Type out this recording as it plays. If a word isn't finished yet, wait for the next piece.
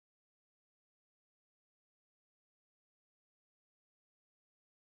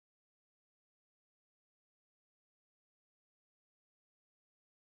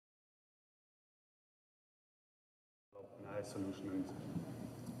AI solution and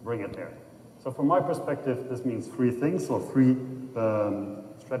bring it there. So from my perspective, this means three things, or three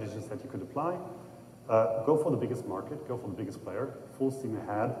strategies that you could apply. Go for the biggest market, go for the biggest player, full steam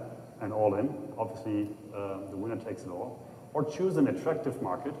ahead and all in. Obviously, the winner takes it all. Or choose an attractive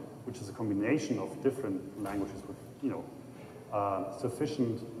market, which is a combination of different languages with,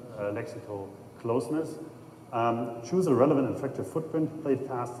 sufficient lexical closeness. Choose a relevant and effective footprint, play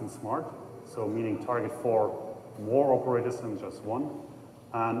fast and smart, so meaning target for more operators than just one,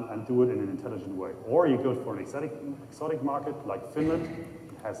 and do it in an intelligent way. Or you go for an exotic market like Finland.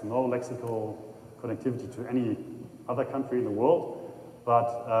 It has no lexical connectivity to any other country in the world,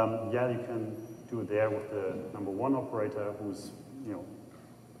 but yeah, you can do it there with the #1 operator who's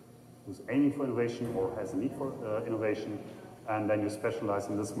aiming for innovation or has a need for innovation, and then you specialize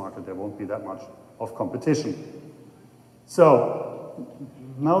in this market. There won't be that much of competition. So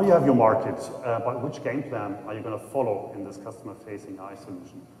now you have your market, but which game plan are you going to follow in this customer-facing AI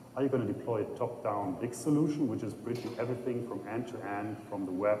solution? Are you going to deploy a top-down big solution, which is bridging everything from end to end, from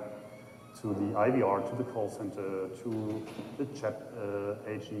the web to the IVR, to the call center, to the chat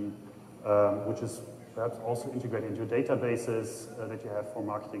agent, which is perhaps also integrated into databases that you have for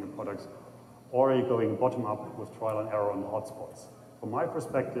marketing and products? Or are you going bottom-up with trial and error on the hotspots? From my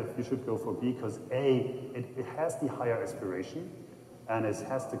perspective, you should go for B, because A, it has the higher aspiration, and it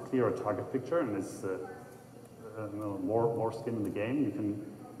has the clearer target picture, and it's more skin in the game.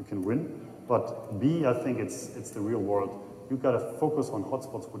 You can win. But B, I think it's the real world. You've got to focus on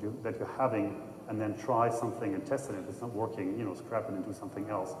hotspots that you're having, and then try something and test it. If it's not working, scrap it and do something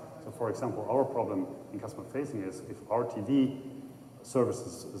else. So, for example, our problem in customer facing is if our TV service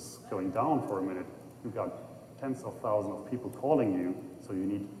is going down for a minute, you've got tens of thousands of people calling you, so you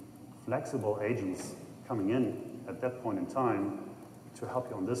need flexible agents coming in at that point in time to help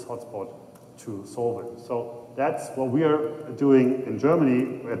you on this hotspot to solve it. So that's what we are doing in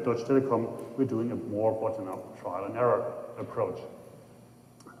Germany at Deutsche Telekom. We're doing a more bottom-up trial and error approach.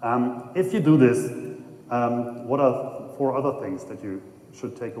 If you do this, what are 4 other things that you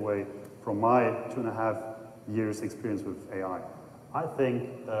should take away from my 2.5 years experience with AI? I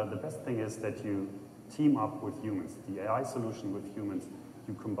think the best thing is that you team up with humans. The AI solution with humans,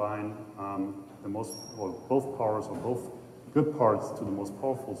 you combine both powers, or both good parts to the most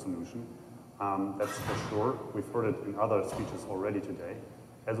powerful solution. That's for sure. We've heard it in other speeches already today.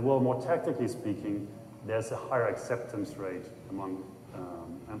 As well, more tactically speaking, there's a higher acceptance rate among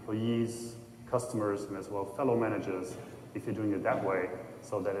employees, customers, and as well fellow managers if you're doing it that way,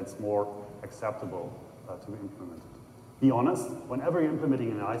 so that it's more acceptable to implement it. Be honest, whenever you're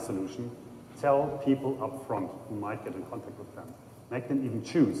implementing an AI solution, tell people up front who might get in contact with them. Make them even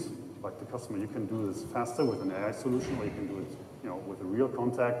choose, like the customer. You can do this faster with an AI solution, or you can do it with a real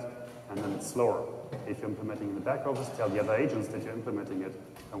contact, and then it's slower. If you're implementing in the back office, tell the other agents that you're implementing it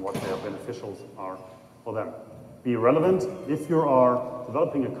and what their beneficials are for them. Be relevant. If you are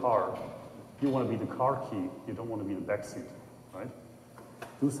developing a car, you want to be the car key. You don't want to be the back seat, right?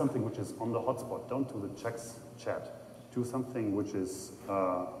 Do something which is on the hotspot. Don't do the checks chat. Do something which is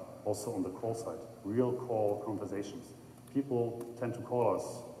also on the call side. Real call conversations. People tend to call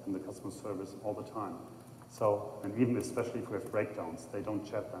us in the customer service all the time. So, and even especially if we have breakdowns, they don't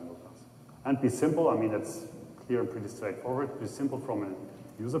chat them with us. And be simple. I mean, it's clear and pretty straightforward. Be simple from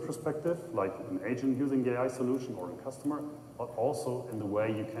a user perspective, like an agent using the AI solution or a customer, but also in the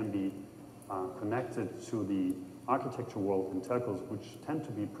way you can be connected to the architecture world in telcos, which tend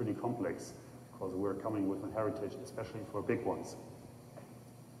to be pretty complex, because we're coming with a heritage, especially for big ones.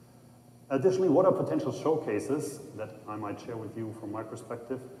 Additionally, what are potential showcases that I might share with you from my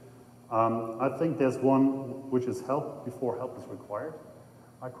perspective? I think there's one which is help before help is required,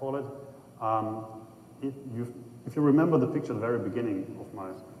 I call it. If you remember the picture at the very beginning of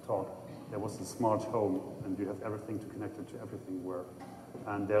my talk, there was the smart home, and you have everything to connect it to everything where.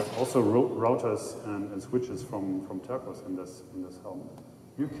 And there's also routers and switches from telcos in this home.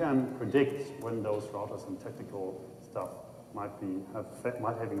 You can predict when those routers and technical stuff might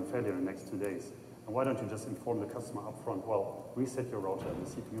having a failure in the next 2 days. And why don't you just inform the customer up front, well, reset your router, the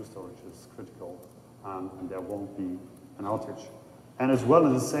CPU storage is critical, and there won't be an outage. And as well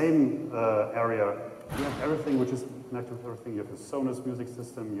in the same area, you have everything which is connected with everything. You have your Sonos music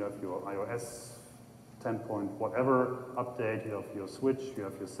system, you have your iOS 10 point whatever update, you have your switch, you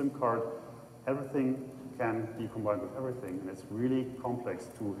have your SIM card. Everything can be combined with everything, and it's really complex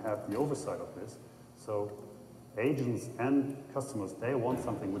to have the oversight of this. So agents and customers, they want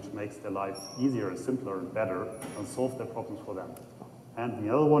something which makes their life easier and simpler and better and solve their problems for them. And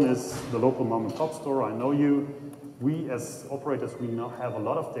the other one is the local mom and pop store. I know you. We as operators, we now have a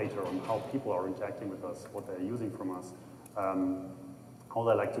lot of data on how people are interacting with us, what they're using from us. how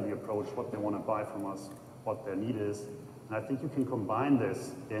they like to be approached, what they want to buy from us, what their need is. And I think you can combine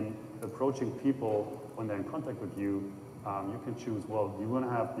this in approaching people when they're in contact with you. You can choose, well, do you want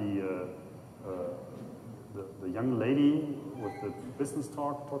to have the young lady with the business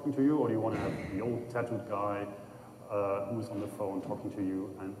talking to you, or do you want to have the old tattooed guy who's on the phone talking to you,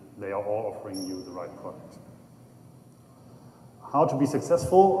 and they are all offering you the right product. How to be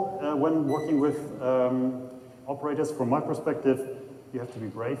successful when working with operators, from my perspective, you have to be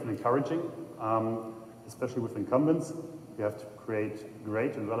brave and encouraging, especially with incumbents. You have to create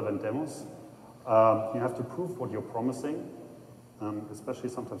great and relevant demos. You have to prove what you're promising, especially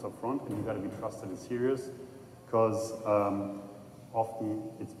sometimes up front, and you've got to be trusted and serious, because often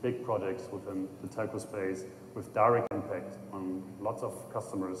it's big projects within the telco space with direct impact on lots of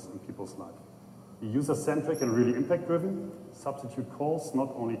customers and people's life. Be user-centric and really impact-driven. Substitute calls,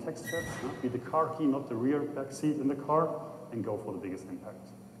 not only text chats. Be the car key, not the rear back seat in the car, and go for the biggest impact.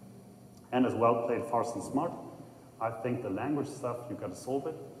 And as well, play it fast and smart. I think the language stuff, you've got to solve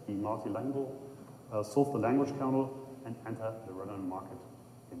it. Be multilingual. Solve the language kernel, and enter the relevant market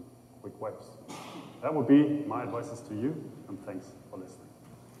in quick waves. That would be my advices to you, and thanks for listening.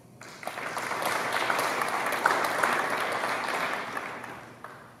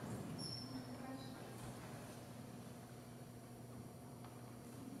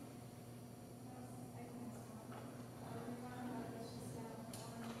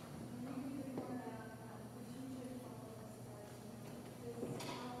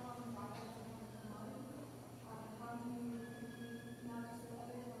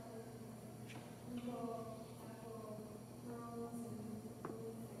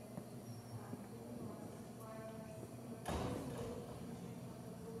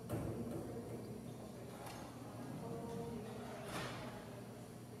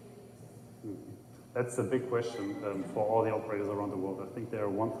 That's a big question for all the operators around the world. I think there are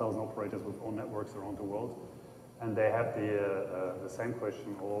 1,000 operators with own networks around the world, and they have the same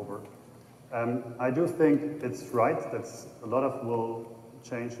question all over. I do think it's right that a lot of will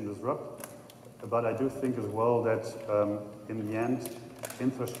change and disrupt, but I do think as well that in the end,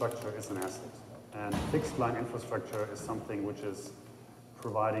 infrastructure is an asset. And fixed line infrastructure is something which is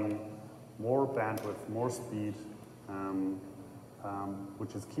providing more bandwidth, more speed,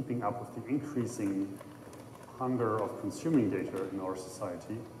 which is keeping up with the increasing hunger of consuming data in our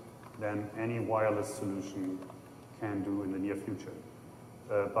society than any wireless solution can do in the near future.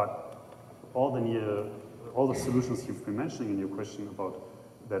 But all the solutions you've been mentioning in your question about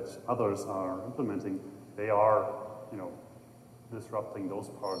that others are implementing, they are, disrupting those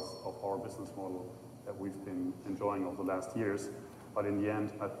parts of our business model that we've been enjoying over the last years. But in the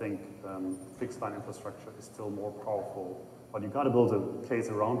end, I think fixed line infrastructure is still more powerful. But you've got to build a case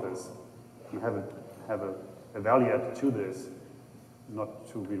around this and have a value add to this, not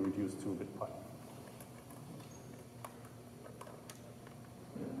to be reduced to a bit pie.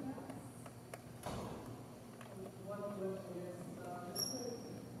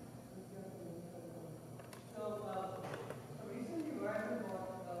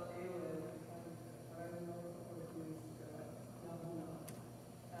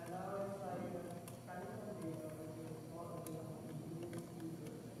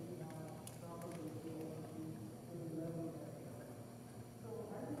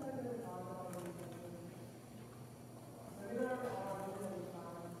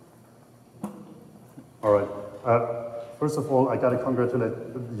 All right. First of all, I got to congratulate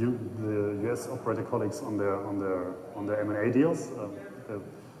you, the US operator colleagues on their M&A deals.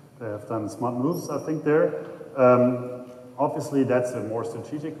 They have done smart moves, I think, there. Obviously, that's a more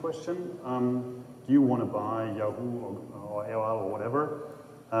strategic question. Do you want to buy Yahoo or AOL or whatever?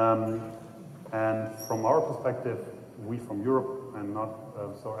 And from our perspective, we from Europe and not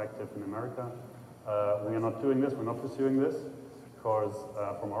so active in America, we are not doing this. We're not pursuing this. Because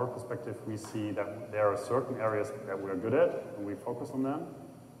from our perspective, we see that there are certain areas that we're good at, and we focus on them.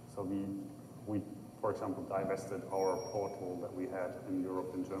 So we for example, divested our portal that we had in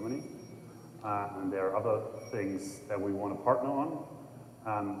Europe and Germany. And there are other things that we want to partner on.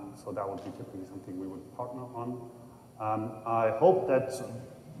 So that would be typically something we would partner on. I hope that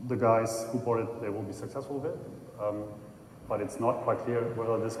the guys who bought it, they will be successful with it. But it's not quite clear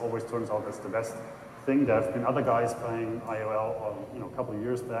whether this always turns out as the best thing. There have been other guys playing IOL a couple of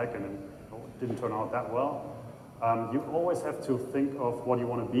years back, and it didn't turn out that well. You always have to think of what you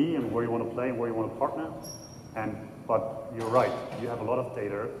want to be and where you want to play and where you want to partner. But you're right, you have a lot of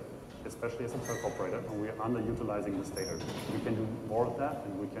data, especially as a telco operator, and we're underutilizing this data. We can do more of that,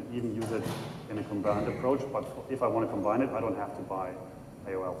 and we can even use it in a combined approach. But if I want to combine it, I don't have to buy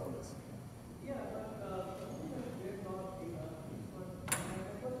AOL for this. Yeah, but we're not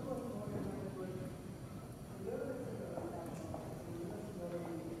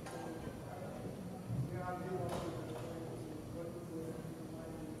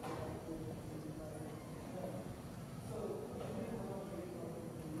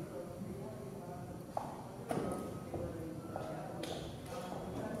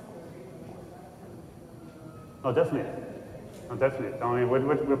Oh, definitely. Oh, definitely. I mean,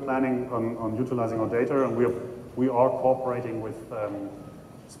 we're planning on utilizing our data, and we are cooperating with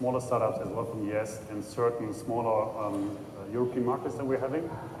smaller startups as well from the US in certain smaller European markets that we're having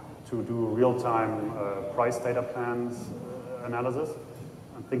to do real-time price data plans analysis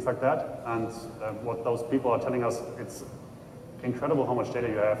and things like that. And what those people are telling us, it's incredible how much data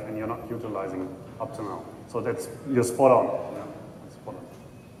you have and you're not utilizing up to now. So you're spot on. Yeah, spot on.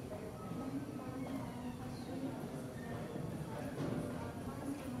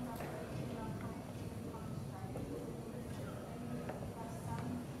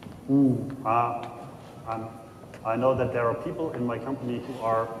 I know that there are people in my company who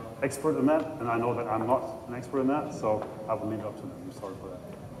are expert in that, and I know that I'm not an expert in that, so I will leave it up to them. I'm sorry for that.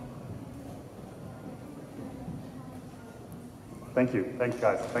 Thank you. Thanks,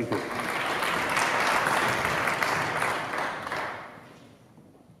 guys. Thank you.